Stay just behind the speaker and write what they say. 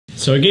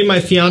So I gave my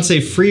fiance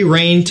free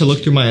reign to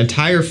look through my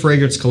entire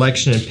fragrance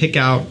collection and pick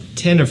out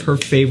 10 of her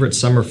favorite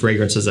summer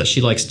fragrances that she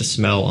likes to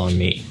smell on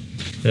me.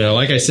 You know,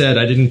 like I said,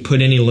 I didn't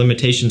put any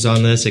limitations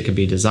on this. It could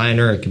be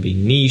designer, it could be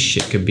niche,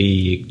 it could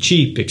be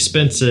cheap,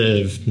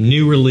 expensive,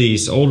 new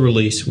release, old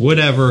release,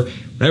 whatever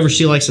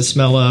she likes the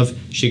smell of,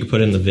 she could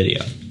put in the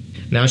video.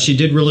 Now, she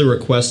did really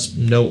request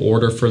no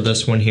order for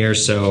this one here,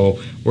 so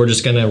we're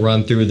just gonna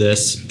run through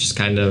this just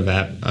kind of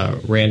at a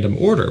random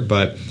order,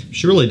 but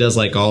she really does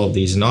like all of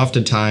these, and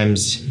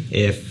oftentimes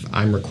if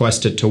I'm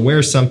requested to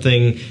wear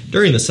something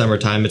during the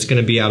summertime, it's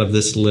gonna be out of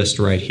this list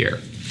right here.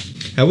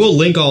 I will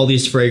link all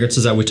these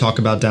fragrances that we talk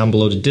about down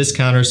below to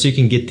discounters so you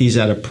can get these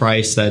at a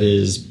price that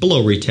is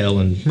below retail.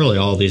 In really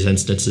all these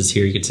instances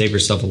here, you could save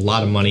yourself a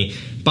lot of money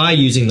by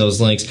using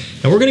those links.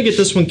 And we're gonna get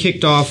this one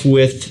kicked off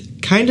with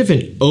kind of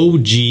an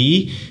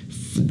OG,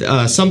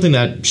 something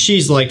that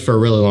she's liked for a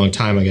really long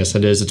time, I guess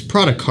it is. It's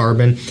Prada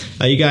Carbon.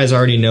 You guys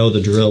already know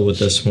the drill with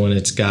this one.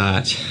 It's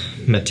got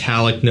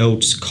metallic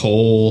notes,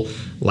 coal,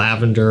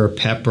 lavender,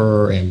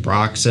 pepper, and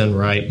ambroxan,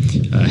 right?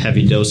 A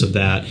heavy dose of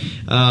that.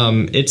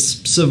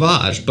 It's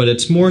Sauvage, but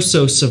it's more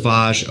so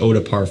Sauvage Eau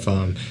de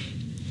Parfum.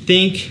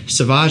 Think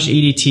Sauvage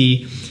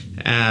EDT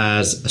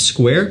as a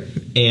square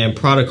and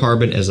Prada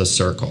Carbon as a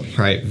circle,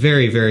 right?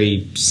 Very,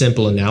 very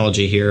simple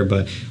analogy here,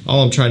 but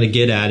all I'm trying to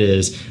get at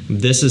is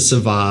this is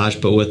Sauvage,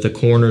 but with the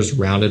corners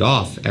rounded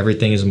off.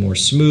 Everything is more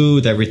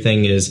smooth,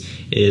 everything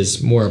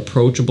is more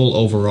approachable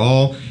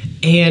overall.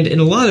 And in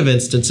a lot of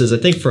instances, I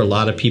think for a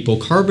lot of people,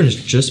 Carbon is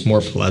just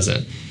more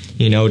pleasant.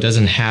 You know, it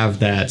doesn't have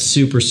that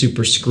super,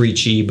 super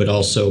screechy, but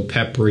also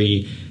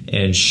peppery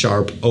and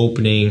sharp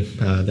opening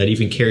that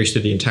even carries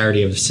through the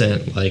entirety of the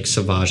scent like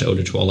Sauvage Eau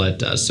de Toilette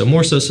does. So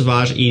more so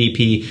Sauvage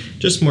EDP,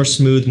 just more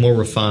smooth, more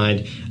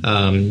refined.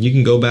 You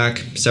can go back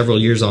several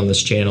years on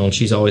this channel and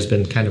she's always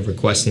been kind of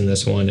requesting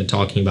this one and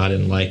talking about it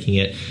and liking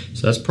it.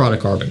 So that's Prada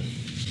Carbon.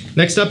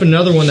 Next up,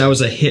 another one that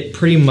was a hit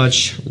pretty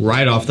much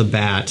right off the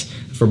bat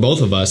for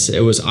both of us.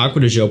 It was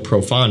Acqua di Gio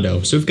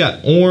Profondo. So we've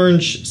got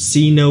orange,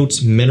 sea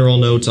notes, mineral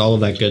notes, all of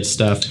that good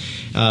stuff.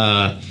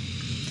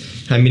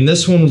 I mean,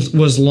 this one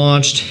was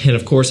launched, and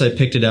of course I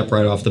picked it up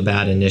right off the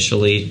bat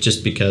initially,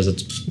 just because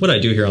it's what I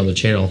do here on the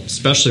channel,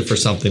 especially for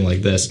something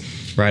like this,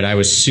 right? I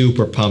was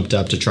super pumped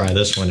up to try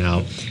this one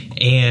out.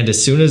 And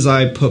as soon as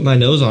I put my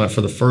nose on it for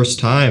the first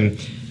time,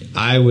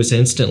 I was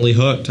instantly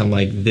hooked. I'm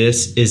like,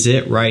 this is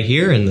it right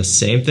here. And the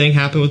same thing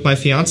happened with my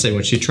fiance.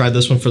 When she tried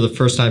this one for the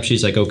first time,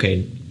 she's like,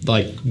 okay,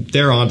 like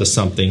they're onto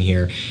something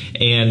here.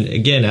 And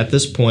again, at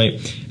this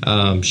point,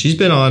 she's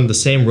been on the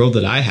same road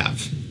that I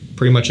have.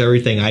 Pretty much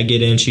everything I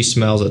get in, she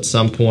smells at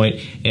some point.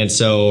 And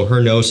so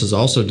her nose is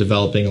also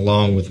developing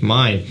along with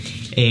mine.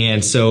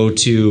 And so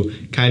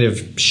to kind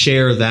of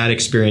share that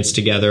experience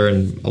together,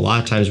 and a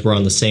lot of times we're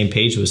on the same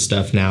page with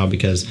stuff now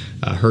because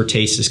her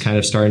taste is kind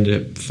of starting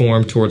to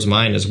form towards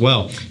mine as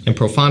well. And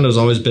Profondo's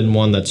always been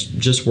one that's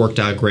just worked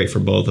out great for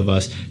both of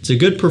us. It's a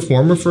good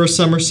performer for a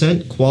summer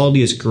scent.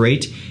 Quality is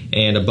great,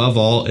 and above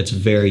all, it's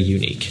very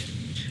unique.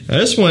 Now,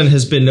 this one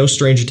has been no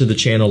stranger to the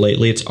channel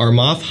lately. It's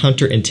Armaf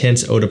Hunter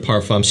Intense Eau de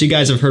Parfum. So you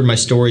guys have heard my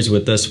stories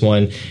with this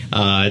one.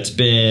 It's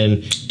been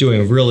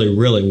doing really,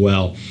 really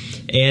well.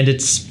 And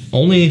it's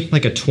only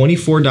like a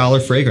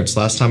 $24 fragrance.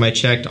 Last time I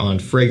checked on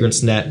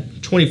Fragrance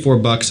Net, 24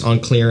 bucks on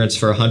clearance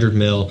for 100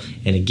 ml.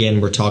 And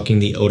again, we're talking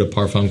the Eau de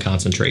Parfum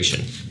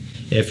concentration.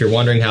 If you're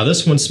wondering how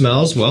this one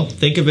smells, well,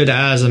 think of it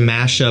as a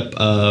mashup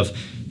of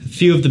a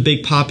few of the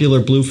big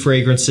popular blue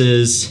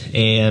fragrances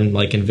and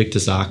like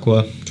Invictus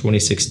Aqua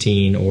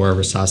 2016 or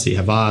Versace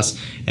Havas,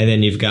 and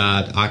then you've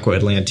got Aqua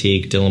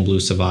Atlantique, Dylan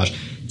Blue Sauvage.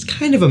 It's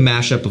kind of a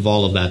mashup of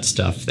all of that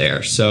stuff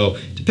there. So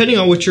depending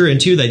on what you're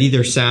into, that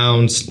either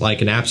sounds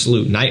like an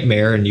absolute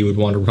nightmare and you would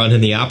want to run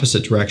in the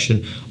opposite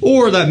direction,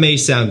 or that may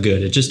sound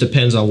good. It just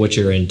depends on what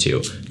you're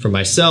into. For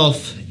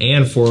myself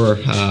and for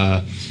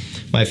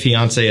my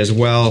fiance as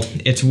well,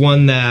 it's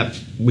one that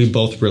we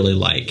both really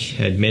like.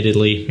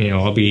 Admittedly, you know,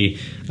 I'll be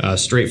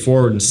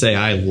straightforward and say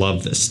I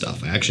love this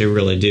stuff. I actually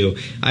really do.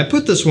 I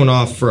put this one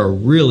off for a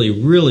really,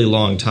 really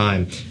long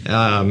time.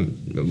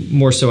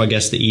 More so, I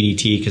guess, the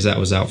EDT because that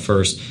was out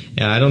first.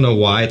 And I don't know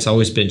why. It's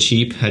always been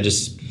cheap. I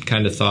just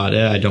kind of thought,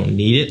 I don't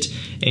need it.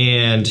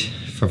 And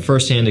from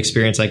firsthand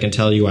experience, I can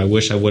tell you I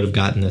wish I would have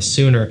gotten this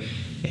sooner.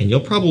 And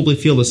you'll probably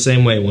feel the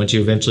same way once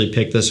you eventually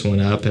pick this one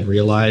up and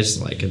realize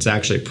like it's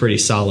actually pretty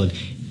solid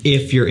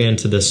if you're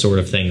into this sort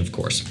of thing, of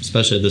course.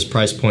 Especially at this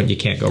price point, you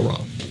can't go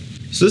wrong.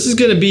 So this is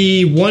going to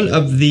be one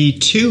of the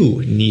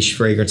two niche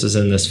fragrances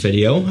in this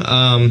video.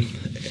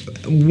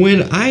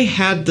 When I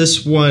had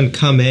this one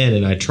come in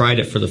and I tried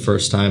it for the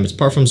first time, it's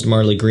Parfums de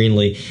Marly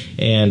Greenly,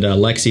 and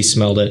Lexi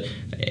smelled it,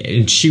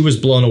 and she was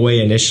blown away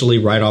initially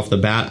right off the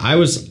bat. I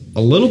was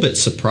a little bit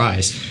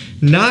surprised.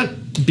 Not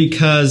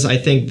because I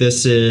think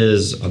this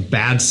is a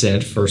bad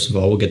scent, first of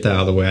all, we'll get that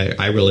out of the way.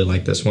 I really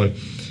like this one.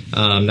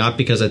 Not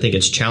because I think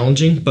it's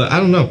challenging, but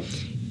I don't know.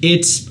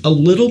 It's a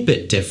little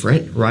bit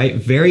different, right?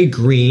 Very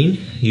green,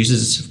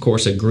 uses, of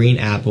course, a green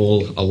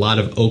apple, a lot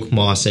of oak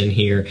moss in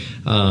here,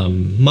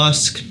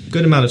 musk,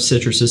 good amount of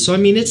citruses. So, I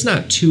mean, it's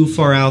not too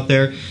far out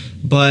there,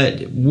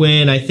 But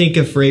when I think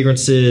of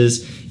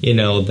fragrances, you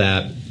know,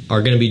 that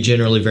are going to be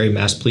generally very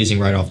mass-pleasing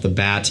right off the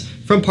bat,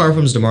 from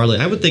Parfums de Marly,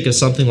 I would think of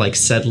something like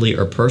Sedley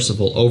or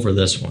Percival over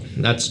this one.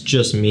 That's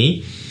just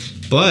me.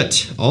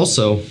 But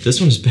also, this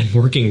one's been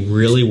working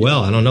really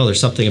well. I don't know, there's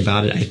something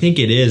about it. I think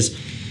it is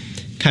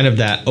kind of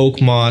that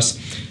oak moss,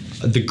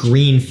 the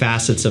green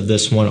facets of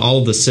this one, all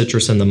of the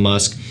citrus and the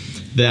musk,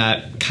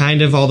 that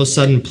kind of all of a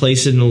sudden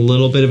place it in a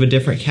little bit of a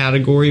different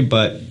category,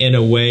 but in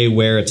a way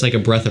where it's like a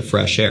breath of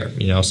fresh air.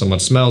 You know, someone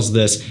smells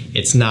this,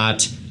 it's not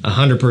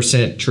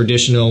 100%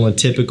 traditional and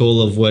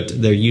typical of what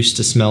they're used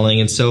to smelling,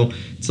 and so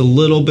it's a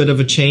little bit of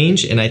a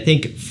change, and I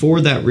think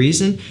for that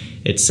reason,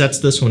 it sets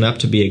this one up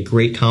to be a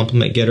great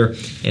compliment getter,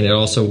 and it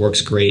also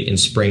works great in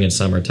spring and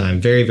summertime.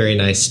 Very, very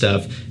nice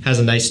stuff. Has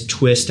a nice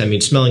twist. I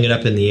mean, smelling it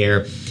up in the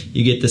air,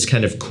 you get this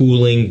kind of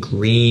cooling,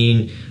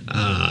 green,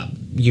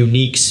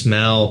 unique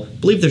smell. I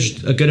believe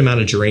there's a good amount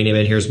of geranium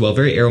in here as well.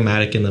 Very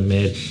aromatic in the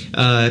mid.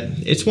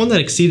 It's one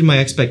that exceeded my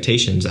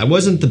expectations. I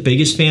wasn't the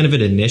biggest fan of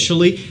it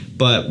initially,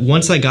 but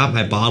once I got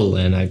my bottle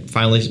in, I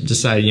finally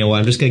decided, you know what,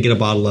 I'm just going to get a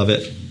bottle of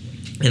it.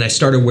 And I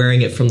started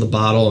wearing it from the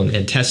bottle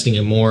and testing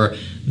it more.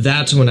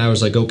 That's when I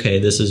was like, okay,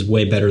 this is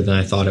way better than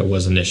I thought it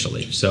was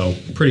initially. So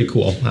pretty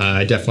cool.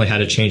 I definitely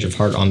had a change of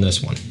heart on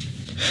this one.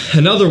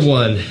 Another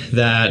one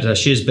that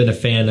she has been a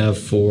fan of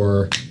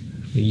for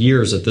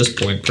years at this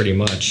point, pretty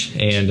much.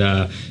 And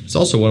it's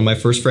also one of my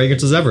first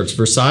fragrances ever. It's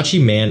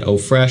Versace Man Eau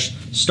Fraiche,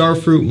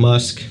 starfruit,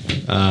 musk,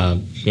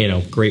 you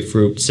know,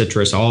 grapefruit,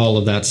 citrus, all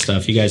of that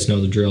stuff. You guys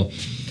know the drill.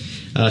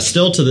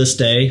 Still to this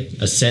day,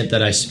 a scent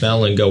that I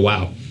smell and go,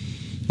 wow.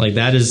 Like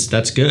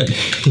that's good,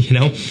 you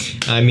know?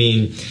 I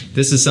mean,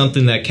 this is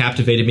something that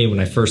captivated me when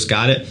I first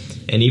got it,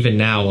 and even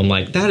now I'm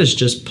like, that is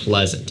just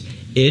pleasant.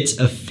 It's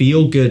a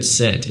feel-good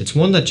scent. It's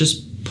one that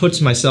just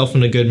puts myself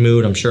in a good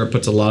mood. I'm sure it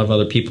puts a lot of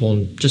other people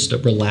in just a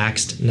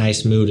relaxed,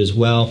 nice mood as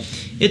well.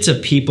 It's a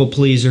people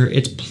pleaser.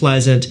 It's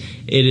pleasant.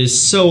 It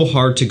is so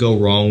hard to go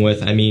wrong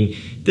with. I mean,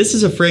 this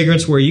is a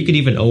fragrance where you could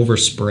even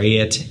overspray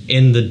it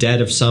in the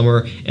dead of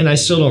summer, and I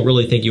still don't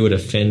really think you would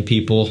offend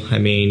people. I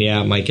mean,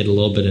 yeah, it might get a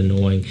little bit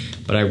annoying,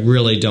 but I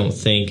really don't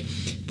think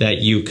that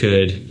you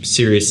could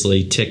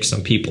seriously tick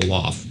some people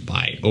off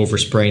by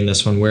overspraying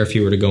this one, where if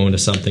you were to go into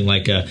something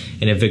like an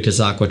Invictus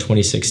Aqua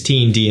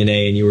 2016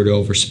 DNA and you were to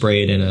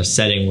overspray it in a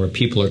setting where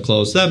people are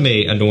close, that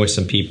may annoy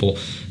some people,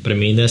 but I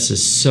mean, this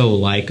is so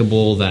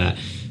likable that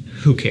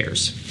who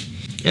cares?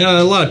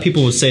 A lot of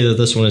people would say that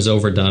this one is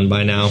overdone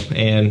by now,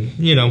 and,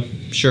 you know,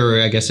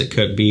 sure, I guess it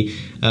could be.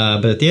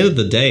 But at the end of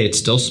the day, it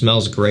still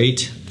smells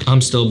great.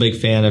 I'm still a big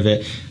fan of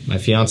it. My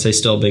fiance is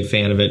still a big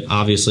fan of it,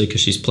 obviously,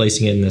 because she's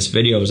placing it in this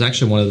video. It was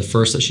actually one of the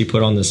first that she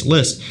put on this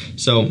list.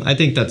 So I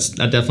think that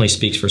definitely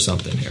speaks for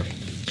something here.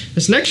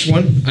 This next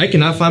one, I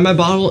cannot find my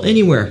bottle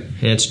anywhere,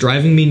 and it's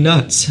driving me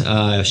nuts.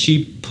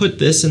 She put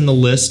this in the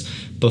list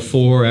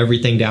before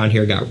everything down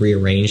here got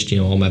rearranged.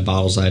 You know, all my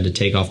bottles I had to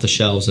take off the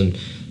shelves and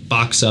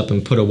box up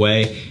and put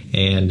away,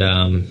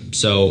 and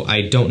so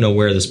I don't know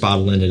where this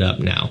bottle ended up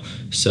now.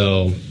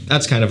 So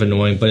that's kind of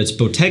annoying, but it's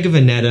Bottega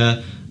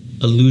Veneta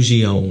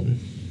Illusion,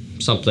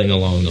 something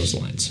along those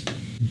lines.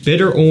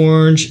 Bitter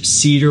orange,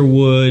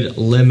 cedarwood,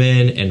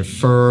 lemon, and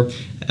fir.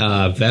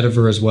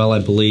 Vetiver as well, I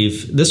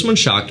believe. This one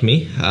shocked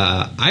me.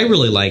 I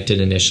really liked it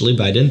initially,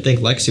 but I didn't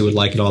think Lexi would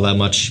like it all that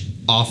much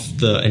off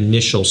the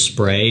initial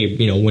spray,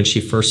 you know, when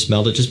she first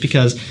smelled it, just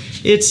because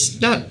it's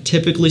not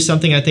typically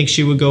something I think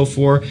she would go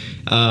for.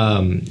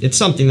 It's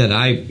something that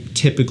I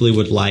typically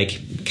would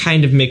like,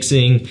 kind of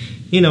mixing,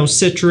 you know,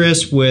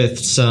 citrus with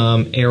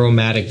some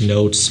aromatic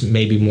notes,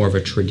 maybe more of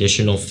a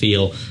traditional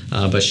feel,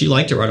 but she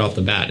liked it right off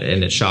the bat,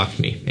 and it shocked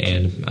me.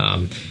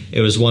 And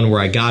it was one where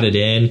I got it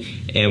in,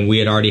 and we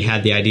had already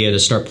had the idea to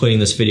start putting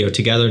this video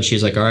together, and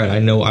she's like, all right, I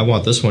know I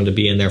want this one to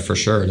be in there for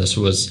sure. This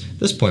was, at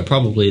this point,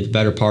 probably the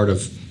better part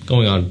of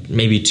going on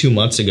maybe 2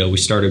 months ago, we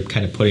started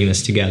kind of putting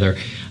this together.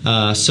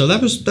 So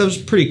that was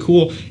pretty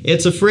cool.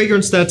 It's a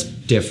fragrance that's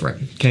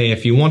different. Okay,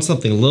 if you want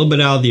something a little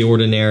bit out of the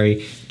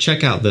ordinary,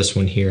 check out this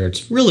one here.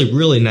 It's really,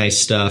 really nice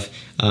stuff.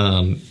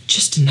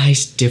 Just a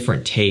nice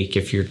different take.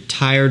 If you're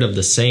tired of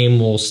the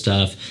same old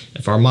stuff,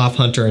 if our Moth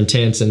Hunter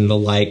Intense and the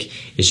like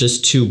is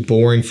just too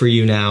boring for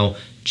you now,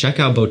 check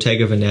out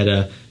Bottega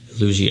Veneta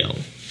Illusion.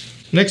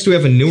 Next, we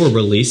have a newer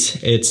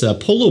release. It's a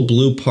Polo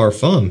Blue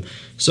Parfum.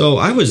 So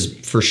I was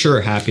for sure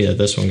happy that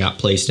this one got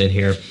placed in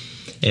here.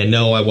 And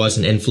no, I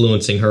wasn't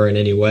influencing her in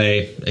any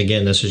way.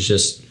 Again, this was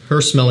just her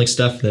smelling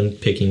stuff and then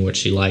picking what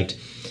she liked.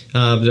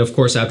 But of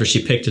course, after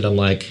she picked it, I'm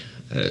like,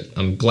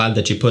 I'm glad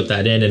that you put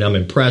that in, and I'm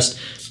impressed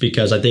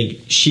because I think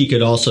she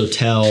could also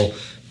tell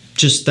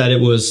just that it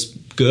was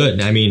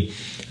good. I mean,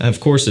 of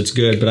course it's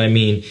good, but I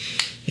mean,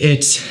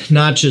 it's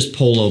not just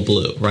Polo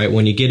Blue, right?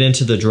 When you get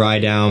into the dry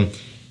down,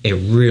 it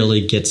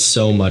really gets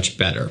so much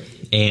better.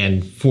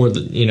 And for the,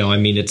 you know, I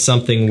mean, it's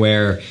something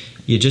where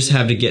you just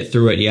have to get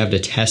through it. You have to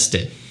test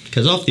it.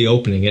 because off the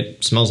opening,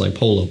 it smells like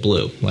Polo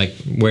Blue. Like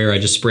where I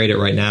just sprayed it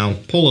right now,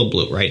 Polo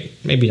Blue, right?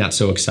 Maybe not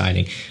so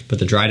exciting, but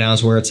the dry down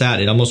is where it's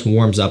at. It almost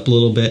warms up a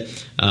little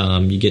bit.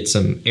 You get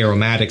some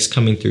aromatics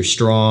coming through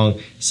strong,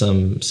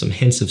 some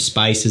hints of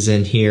spices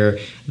in here.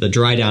 The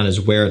dry down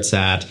is where it's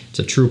at. It's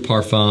a true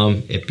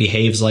parfum. It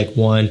behaves like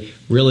one.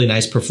 Really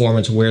nice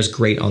performance, wears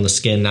great on the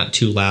skin, not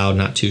too loud,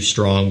 not too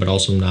strong, but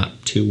also not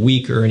too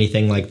weak or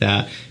anything like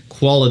that.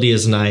 Quality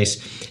is nice,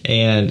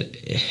 and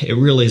it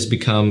really has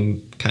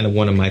become kind of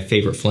one of my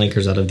favorite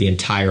flankers out of the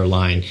entire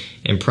line.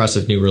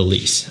 Impressive new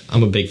release.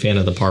 I'm a big fan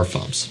of the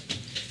parfums.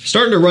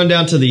 Starting to run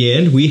down to the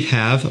end, we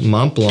have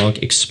Mont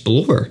Blanc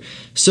Explorer.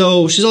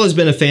 So she's always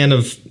been a fan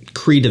of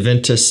Creed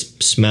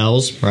Aventus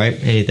smells, right?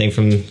 Anything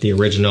from the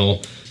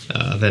original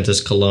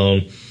Aventus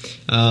cologne.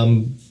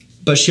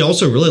 But she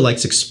also really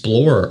likes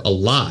Explorer a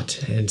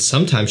lot, and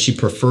sometimes she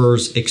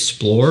prefers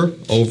Explorer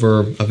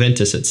over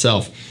Aventus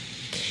itself.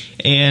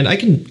 And I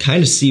can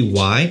kind of see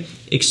why.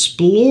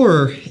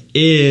 Explorer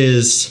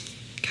is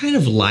kind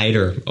of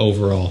lighter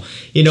overall.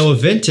 You know,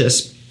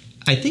 Aventus,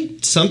 I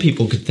think some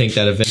people could think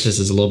that Aventus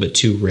is a little bit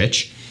too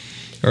rich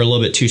or a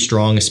little bit too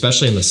strong,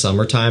 especially in the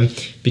summertime,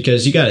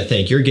 because you got to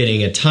think you're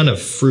getting a ton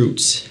of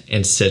fruits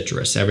and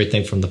citrus,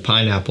 everything from the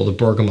pineapple, the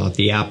bergamot,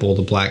 the apple,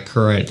 the black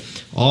currant,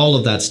 all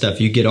of that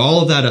stuff. You get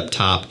all of that up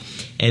top,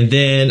 and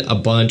then a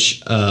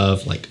bunch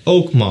of like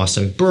oak moss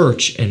and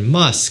birch and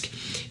musk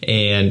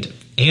and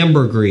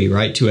ambergris,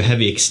 right, to a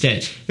heavy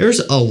extent.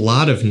 There's a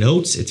lot of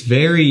notes. It's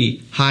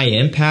very high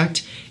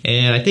impact,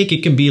 and I think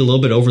it can be a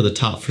little bit over the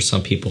top for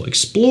some people.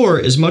 Explorer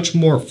is much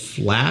more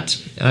flat,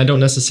 and I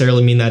don't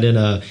necessarily mean that in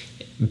a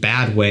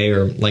bad way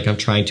or like I'm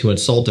trying to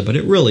insult it, but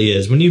it really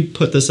is. When you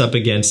put this up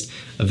against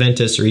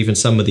Aventus or even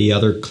some of the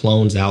other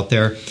clones out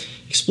there,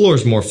 Explorer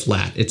is more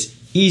flat. It's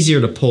easier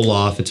to pull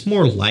off. It's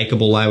more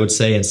likable, I would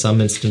say, in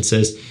some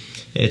instances.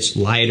 It's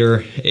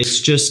lighter.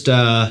 It's just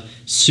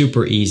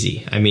super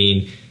easy. I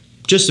mean,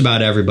 just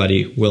about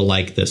everybody will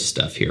like this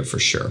stuff here for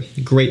sure.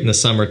 Great in the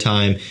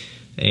summertime,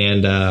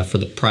 and for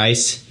the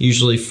price,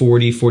 usually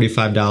 $40,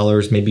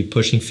 $45, maybe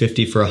pushing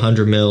 $50 for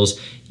 100 mils.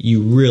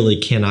 You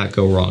really cannot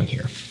go wrong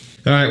here.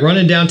 All right,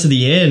 running down to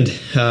the end,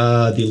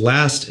 the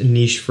last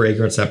niche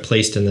fragrance I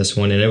placed in this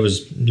one, and it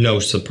was no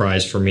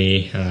surprise for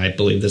me. I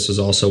believe this was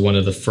also one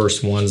of the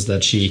first ones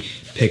that she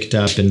picked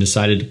up and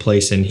decided to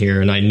place in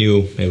here, and I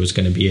knew it was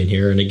going to be in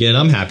here. And again,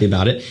 I'm happy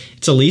about it.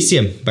 It's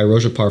Elysium by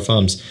Roja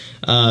Parfums.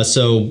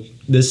 So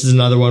this is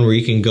another one where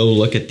you can go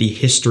look at the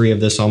history of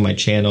this on my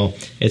channel.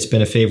 It's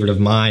been a favorite of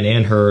mine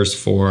and hers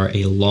for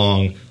a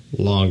long,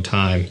 long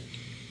time.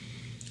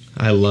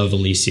 I love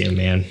Elysium,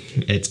 man.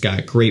 It's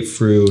got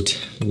grapefruit,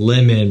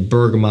 lemon,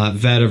 bergamot,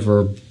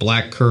 vetiver,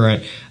 black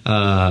currant,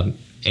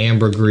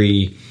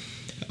 ambergris,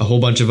 a whole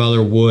bunch of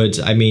other woods.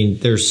 I mean,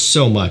 there's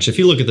so much. If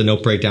you look at the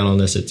note breakdown on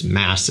this, it's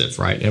massive,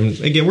 right? And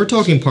again, we're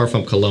talking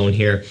Parfum Cologne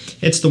here.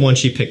 It's the one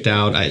she picked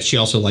out. She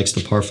also likes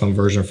the Parfum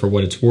version for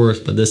what it's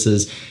worth, but this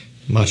is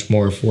much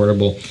more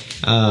affordable.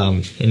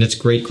 And it's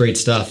great, great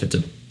stuff. It's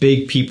a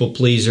big people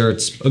pleaser.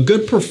 It's a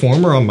good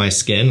performer on my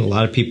skin. A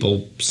lot of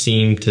people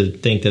seem to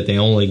think that they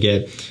only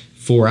get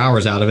 4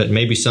 hours out of it.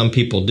 Maybe some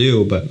people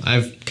do, but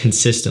I've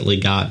consistently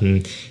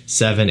gotten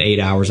 7, 8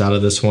 hours out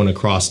of this one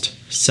across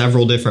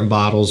several different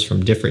bottles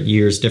from different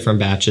years, different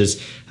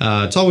batches.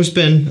 It's always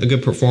been a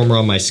good performer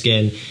on my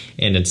skin,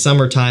 and in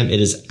summertime, it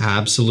is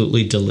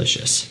absolutely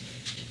delicious.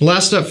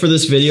 Last up for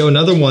this video,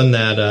 another one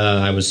that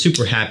I was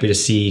super happy to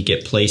see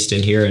get placed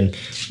in here, and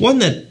one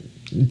that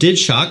did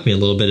shock me a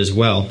little bit as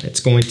well.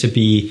 It's going to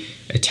be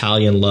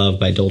Italian Love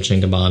by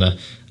Dolce & Gabbana,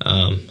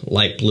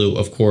 light blue,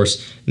 of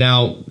course.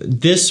 Now,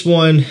 this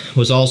one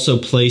was also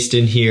placed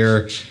in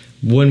here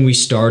when we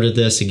started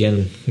this,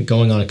 again,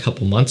 going on a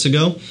couple months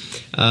ago,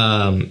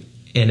 and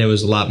it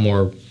was a lot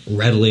more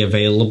readily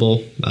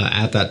available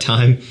at that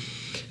time.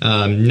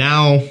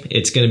 Now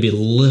it's going to be a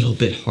little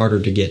bit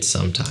harder to get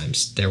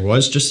sometimes. There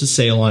was just a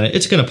sale on it.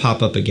 It's going to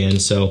pop up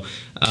again. So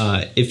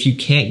if you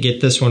can't get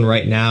this one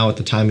right now at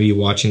the time of you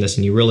watching this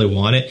and you really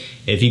want it,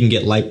 if you can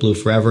get light blue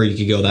forever, you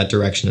could go that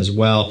direction as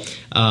well.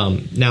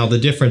 Now the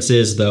difference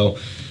is though,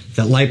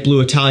 that light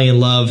blue Italian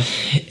Love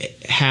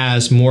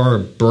has more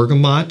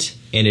bergamot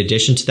in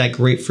addition to that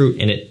grapefruit,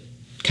 and it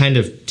kind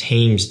of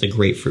tames the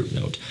grapefruit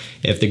note.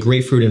 If the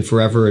grapefruit in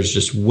Forever is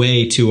just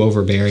way too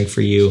overbearing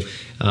for you,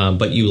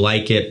 but you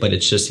like it, but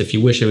it's just, if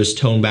you wish it was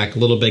toned back a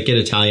little bit, get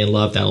Italian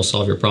Love, that'll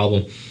solve your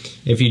problem.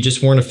 If you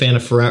just weren't a fan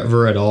of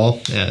Forever at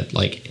all,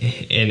 like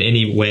in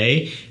any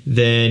way,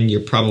 then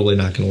you're probably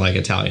not going to like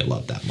Italian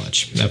Love that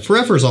much. Now,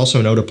 Forever is also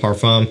an eau de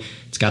parfum.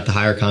 It's got the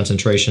higher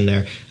concentration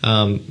there.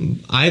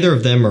 Either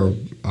of them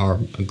are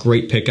a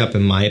great pickup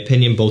in my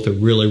opinion. Both are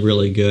really,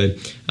 really good.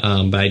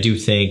 But I do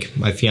think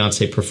my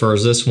fiance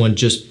prefers this one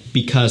just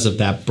because of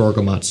that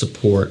bergamot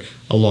support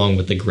along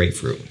with the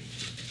grapefruit.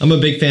 I'm a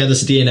big fan of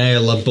this DNA. I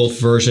love both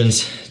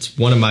versions. It's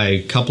one of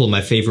my couple of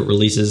my favorite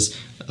releases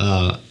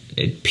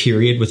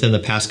period within the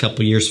past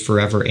couple years,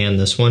 Forever and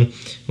this one.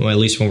 Well, at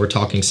least when we're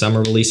talking summer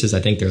releases,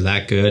 I think they're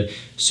that good.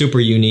 Super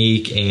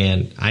unique,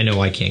 and I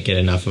know I can't get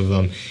enough of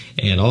them.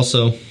 And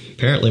also,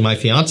 apparently my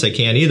fiance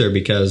can't either,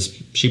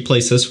 because she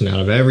placed this one out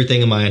of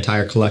everything in my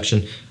entire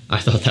collection. I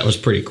thought that was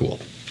pretty cool.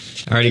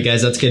 Alrighty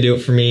guys, that's gonna do it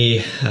for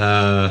me.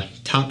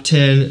 Top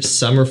 10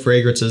 summer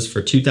fragrances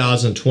for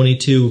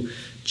 2022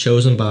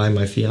 chosen by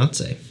my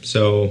fiance.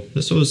 So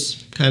this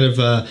was kind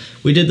of,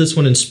 we did this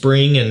one in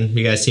spring and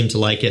you guys seemed to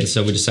like it, and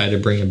so we decided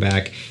to bring it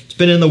back. It's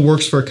been in the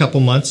works for a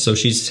couple months, so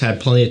she's had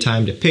plenty of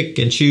time to pick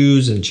and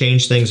choose and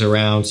change things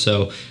around.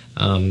 So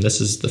this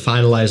is the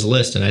finalized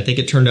list, and I think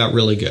it turned out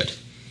really good.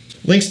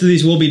 Links to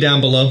these will be down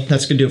below.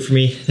 That's gonna do it for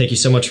me. Thank you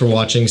so much for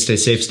watching. Stay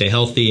safe, stay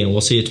healthy, and we'll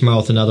see you tomorrow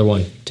with another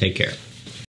one. Take care.